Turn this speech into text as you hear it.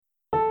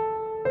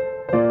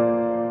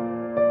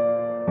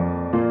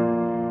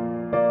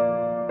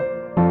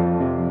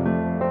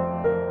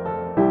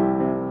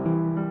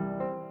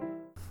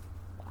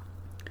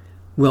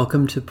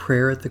Welcome to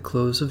prayer at the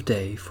close of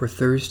day for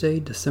Thursday,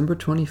 December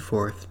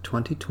 24th,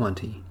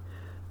 2020,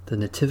 the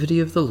Nativity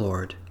of the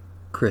Lord,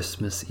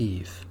 Christmas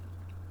Eve.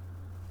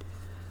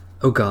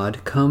 O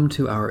God, come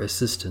to our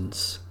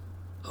assistance.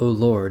 O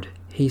Lord,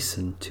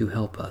 hasten to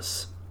help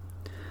us.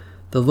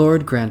 The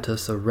Lord grant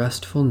us a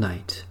restful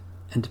night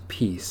and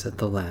peace at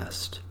the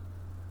last.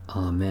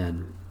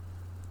 Amen.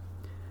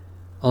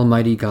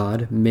 Almighty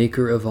God,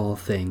 maker of all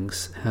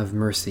things, have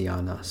mercy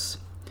on us.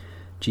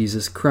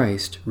 Jesus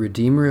Christ,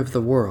 Redeemer of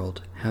the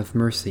world, have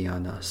mercy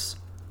on us.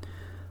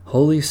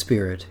 Holy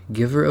Spirit,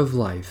 giver of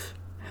life,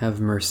 have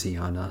mercy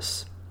on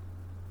us.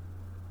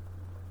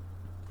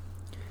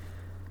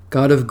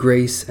 God of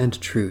grace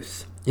and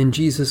truth, in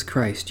Jesus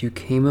Christ you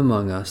came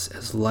among us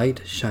as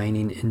light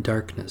shining in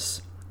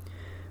darkness.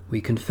 We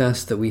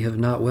confess that we have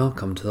not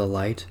welcomed the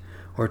light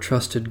or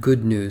trusted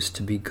good news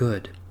to be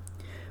good.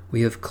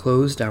 We have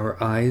closed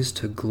our eyes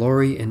to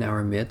glory in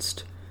our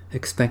midst,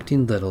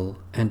 expecting little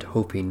and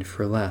hoping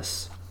for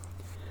less.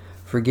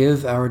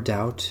 Forgive our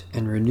doubt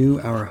and renew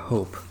our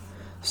hope,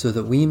 so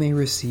that we may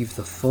receive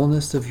the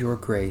fullness of your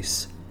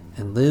grace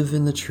and live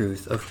in the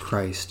truth of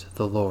Christ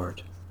the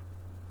Lord.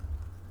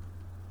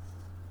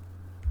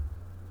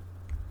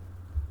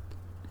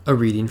 A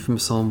reading from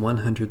Psalm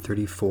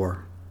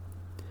 134.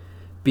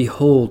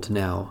 Behold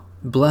now,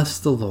 bless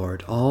the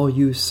Lord, all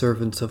you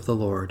servants of the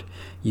Lord,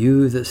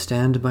 you that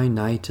stand by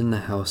night in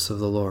the house of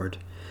the Lord.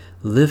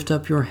 Lift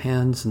up your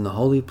hands in the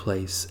holy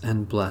place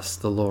and bless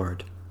the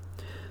Lord.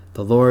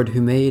 The Lord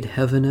who made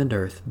heaven and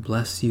earth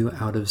bless you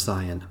out of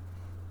Zion.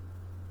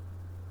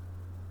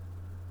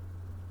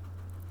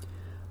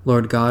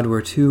 Lord God,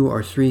 where two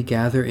or three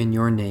gather in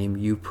your name,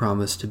 you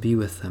promise to be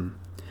with them.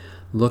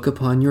 Look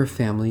upon your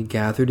family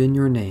gathered in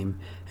your name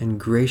and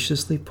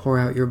graciously pour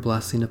out your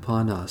blessing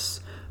upon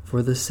us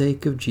for the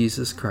sake of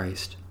Jesus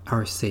Christ,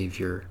 our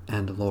Savior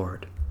and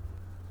Lord.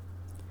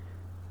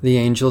 The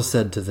angel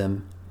said to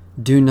them,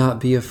 Do not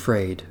be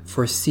afraid,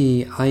 for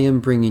see, I am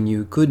bringing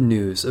you good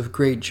news of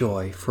great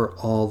joy for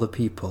all the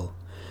people.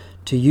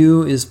 To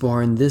you is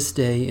born this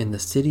day in the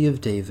city of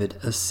David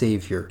a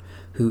Savior,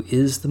 who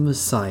is the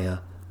Messiah,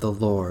 the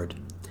Lord.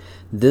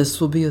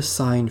 This will be a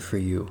sign for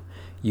you.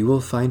 You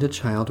will find a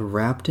child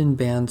wrapped in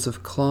bands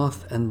of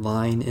cloth and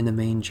lying in a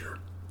manger.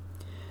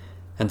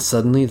 And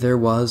suddenly there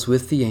was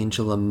with the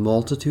angel a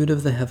multitude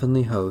of the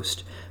heavenly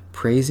host,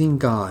 praising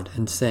God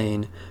and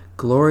saying,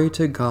 Glory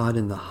to God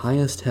in the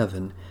highest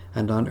heaven,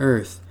 and on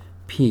earth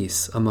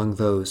peace among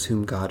those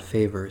whom God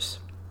favors.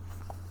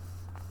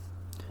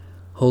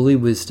 Holy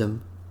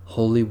Wisdom,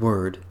 Holy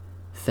Word,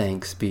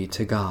 thanks be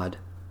to God.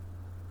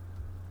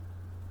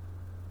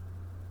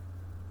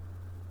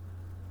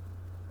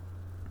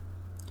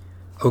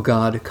 O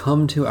God,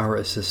 come to our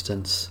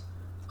assistance.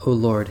 O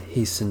Lord,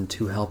 hasten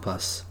to help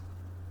us.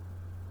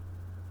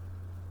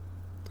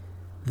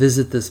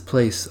 Visit this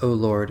place, O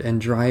Lord, and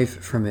drive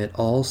from it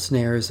all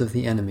snares of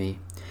the enemy.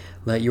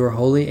 Let your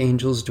holy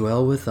angels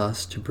dwell with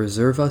us to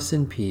preserve us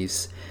in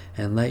peace,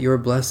 and let your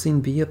blessing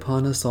be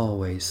upon us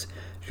always,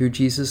 through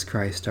Jesus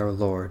Christ our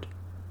Lord.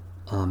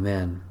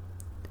 Amen.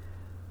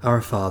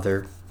 Our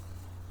Father,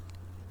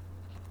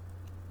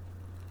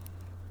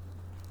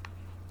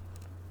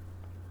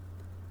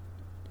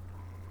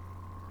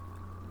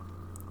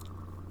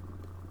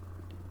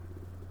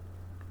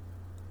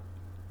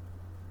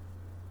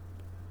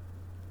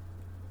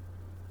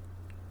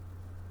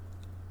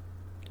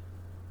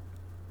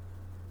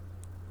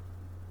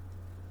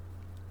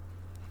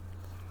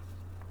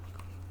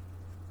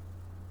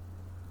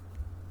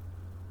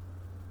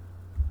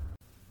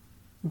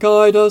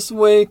 guide us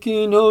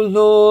waking, O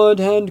Lord,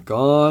 and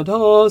guard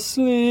us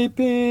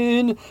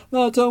sleeping,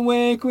 that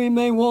awake we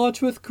may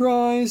watch with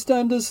Christ,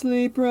 and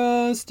asleep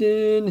rest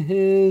in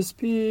his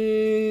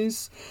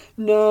peace.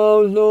 Now,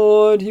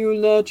 Lord, you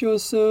let your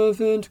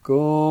servant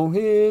go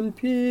in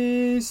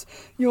peace.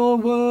 Your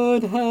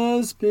word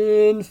has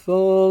been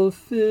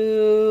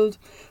fulfilled.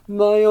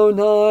 My own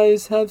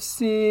eyes have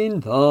seen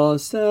the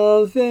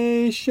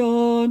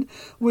salvation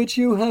which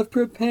you have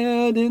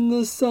prepared in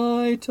the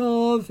sight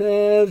of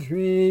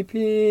every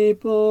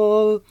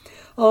people,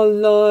 a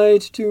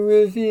light to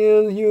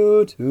reveal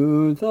you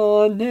to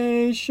the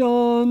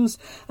nations,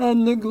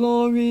 and the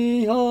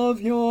glory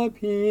of your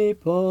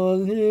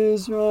people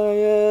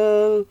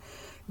Israel.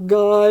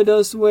 Guide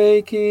us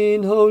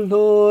waking, O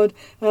Lord,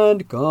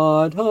 and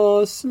guard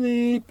us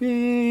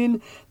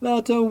sleeping,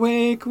 that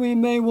awake we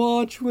may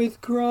watch with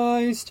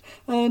Christ,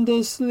 and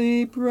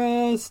asleep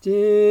rest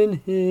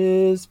in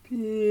his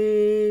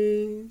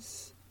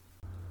peace.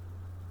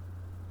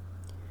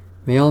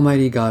 May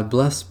Almighty God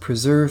bless,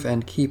 preserve,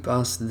 and keep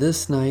us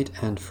this night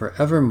and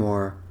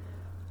forevermore.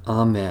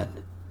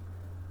 Amen.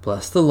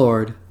 Bless the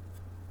Lord.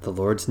 The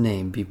Lord's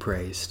name be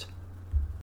praised.